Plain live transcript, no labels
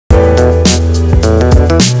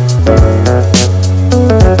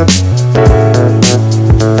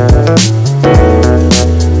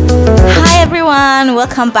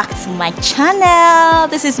welcome back to my channel.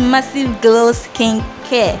 This is Massive Glow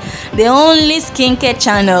Skincare, the only skincare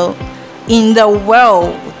channel in the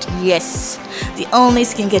world. Yes, the only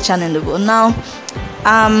skincare channel in the world. Now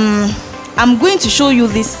I'm going to show you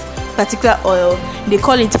this particular oil. They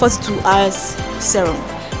call it 42 hours serum.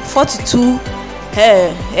 42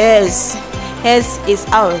 hairs is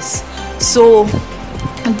ours. So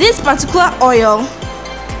this particular oil,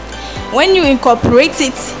 when you incorporate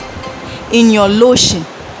it in your lotion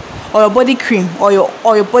or your body cream or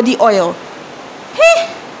your body oil, hey,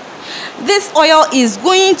 this oil is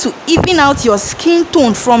going to even out your skin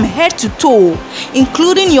tone from head to toe,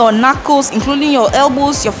 including your knuckles, including your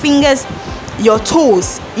elbows, your fingers, your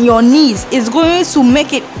toes, your knees. Is going to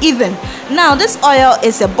make it even. Now this oil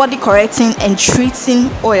is a body correcting and treating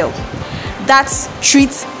oil that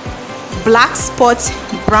treats black spots,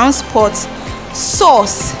 brown spots,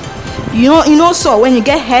 sores. You know sore, when you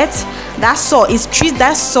get hurt, that sore, it treats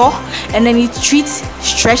that sore, and then it treats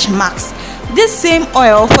stretch marks. This same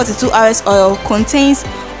oil, 42 hours oil, contains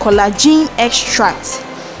collagen extract.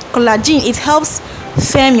 Collagen, it helps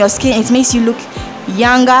firm your skin, it makes you look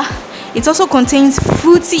younger. It also contains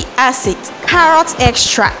fruity acid, carrot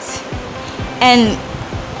extract, and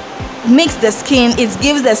makes the skin, it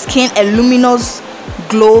gives the skin a luminous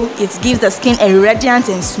glow. It gives the skin a radiant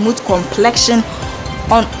and smooth complexion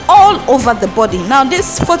on all over the body. Now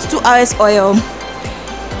this 42 hours oil,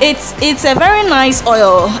 it's a very nice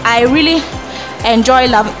oil. I really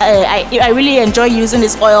enjoy using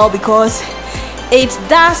this oil because it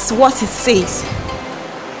does what it says.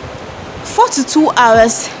 42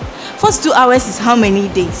 hours is how many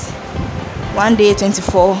days? 1 day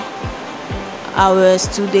 24 hours,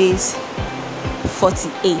 2 days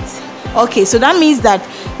 48. Okay, so that means that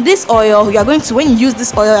this oil, you are going to, when you use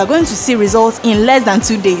this oil, you are going to see results in less than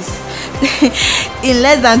 2 days. In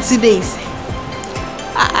less than 2 days.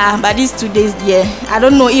 But these 2 days, yeah, I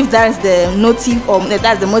don't know if that's the motive or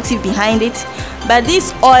that's the motive behind it, but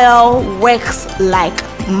this oil works like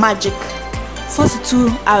magic. 42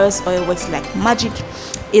 hours oil works like magic.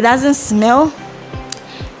 It doesn't smell,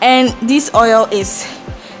 and this oil is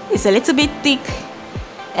a little bit thick,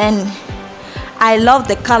 and I love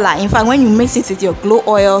the color. In fact, when you mix it with your glow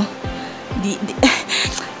oil,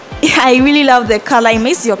 I really love the color. It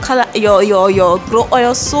makes your glow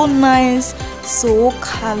oil so nice, so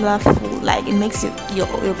colorful. Like, it makes your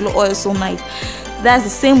glow oil so nice. That's the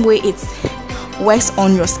same way it works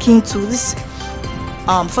on your skin too. This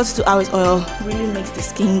 42 hours oil really makes the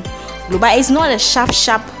skin glow, but it's not a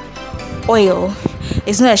sharp oil.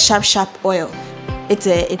 It's not a sharp oil. It's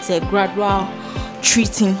a gradual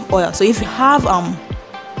treating oil. So if you have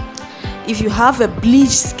a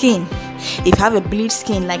bleached skin,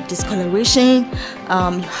 like discoloration,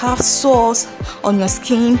 you have sores on your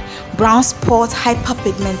skin, brown spots,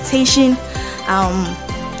 hyperpigmentation,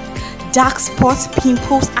 dark spots,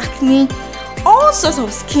 pimples, acne, all sorts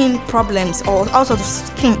of skin problems or all sorts of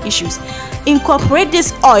skin issues, incorporate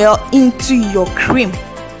this oil into your cream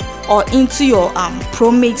or into your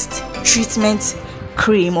pro-mixed treatment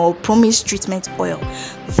cream or pro-mixed treatment oil.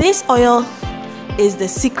 This oil is the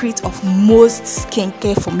secret of most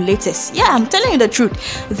skincare formulators. Yeah, I'm telling you the truth.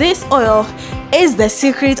 This oil is the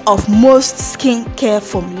secret of most skincare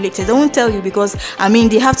formulators. I won't tell you because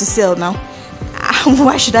they have to sell now.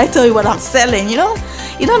 Why should I tell you what I'm selling? You know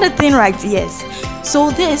the thing, right? Yes. So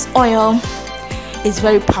this oil is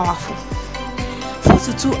very powerful.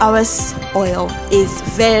 42 hours oil is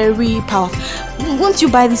very powerful. Won't you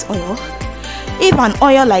buy this oil? If an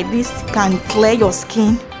oil like this can clear your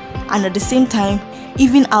skin and at the same time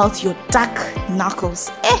even out your dark knuckles,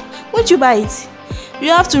 won't you buy it? You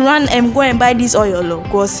have to run and go and buy this oil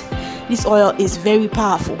because this oil is very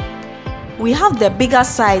powerful. We have the bigger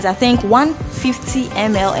size, I think 150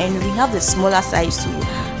 ml, and we have the smaller size too.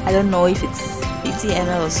 I don't know if it's 50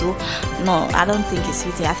 ml or so. No, I don't think it's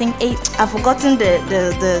 50. I think 8. I've forgotten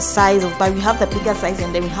the size of, but we have the bigger size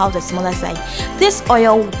and then we have the smaller size. This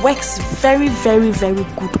oil works very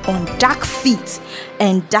good on dark feet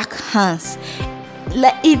and dark hands.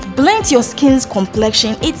 It blends your skin's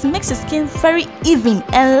complexion. It makes your skin very even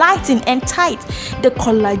and lighten and tight. The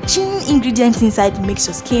collagen ingredient inside makes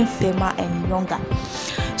your skin firmer and younger.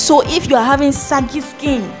 So if you are having saggy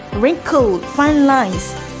skin, wrinkled, fine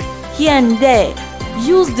lines here and there,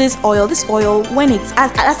 use this oil. This oil, when it's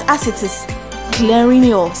as it is clearing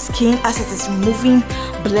your skin, as it is removing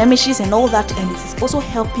blemishes and all that, and it is also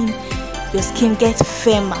helping your skin get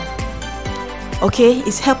firmer. Okay,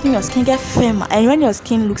 it's helping your skin get firmer, and when your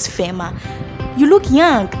skin looks firmer, you look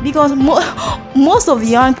young, because most of the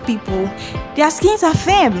young people, their skins are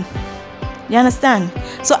firm. You understand?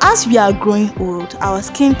 So as we are growing old, our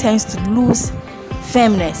skin tends to lose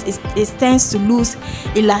firmness. It tends to lose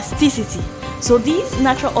elasticity. So these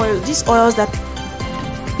natural oils, these oils that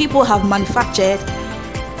people have manufactured,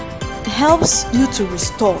 helps you to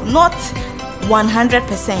restore, not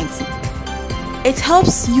 100%. It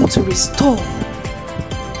helps you to restore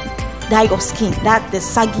that your skin, the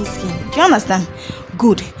saggy skin. Do you understand?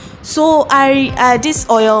 Good. So this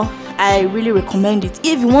oil, I really recommend it.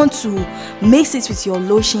 If you want to mix it with your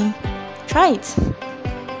lotion, try it.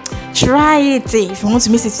 If you want to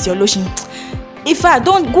mix it with your lotion. If I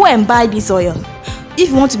don't, go and buy this oil. If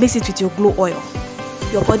you want to mix it with your glow oil,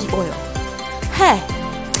 your body oil, hey,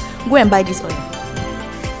 go and buy this oil.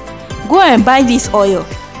 Go and buy this oil.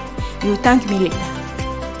 You will thank me later.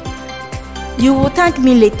 You will thank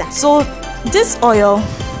me later. So this oil,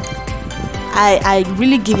 I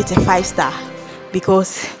really give it a 5-star,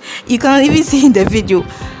 because you can even see in the video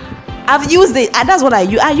I've used it, and that's what I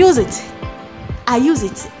use. I use it.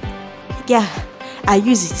 Yeah, I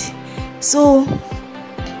use it. So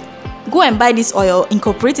go and buy this oil,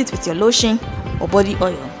 incorporate it with your lotion or body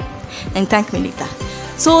oil, and thank me later.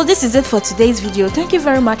 So this is it for today's video. Thank you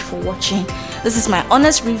very much for watching. This is my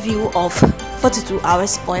honest review of 42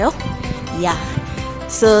 hours oil. Yeah,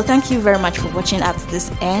 so thank you very much for watching up to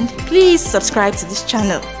this end. Please subscribe to this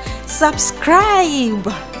channel. Subscribe,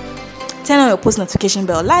 turn on your post notification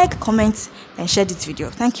bell, like, comment, and share this video.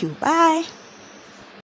 Thank you. Bye.